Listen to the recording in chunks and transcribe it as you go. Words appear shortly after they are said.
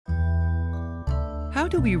How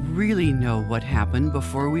do we really know what happened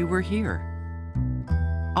before we were here?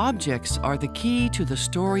 Objects are the key to the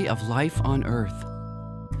story of life on Earth.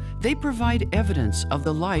 They provide evidence of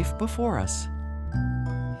the life before us.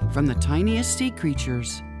 From the tiniest sea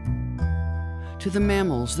creatures to the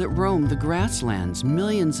mammals that roamed the grasslands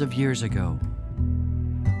millions of years ago.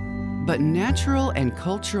 But natural and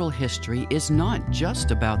cultural history is not just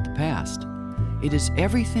about the past. It is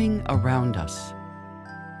everything around us.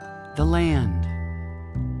 The land,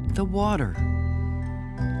 the water,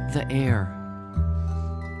 the air,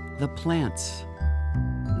 the plants,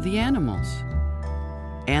 the animals,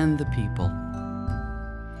 and the people.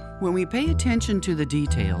 When we pay attention to the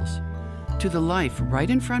details, to the life right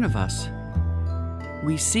in front of us,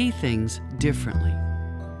 we see things differently.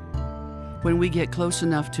 When we get close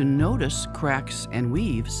enough to notice cracks and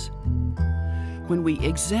weaves, when we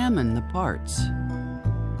examine the parts,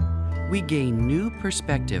 we gain new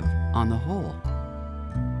perspective on the whole.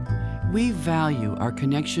 We value our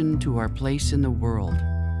connection to our place in the world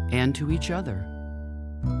and to each other.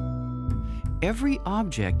 Every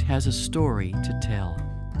object has a story to tell.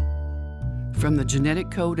 From the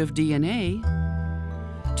genetic code of DNA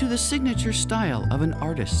to the signature style of an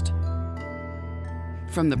artist.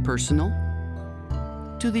 From the personal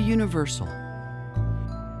to the universal.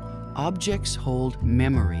 Objects hold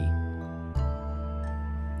memory,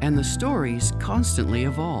 and the stories constantly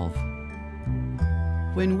evolve.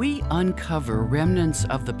 When we uncover remnants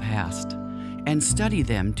of the past and study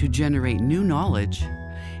them to generate new knowledge,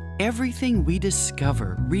 everything we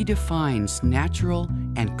discover redefines natural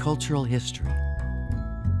and cultural history.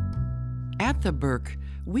 At the Burke,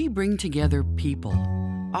 we bring together people,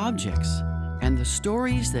 objects, and the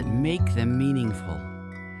stories that make them meaningful.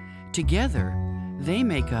 Together, they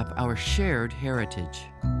make up our shared heritage.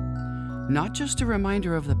 Not just a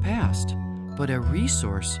reminder of the past, but a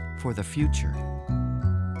resource for the future.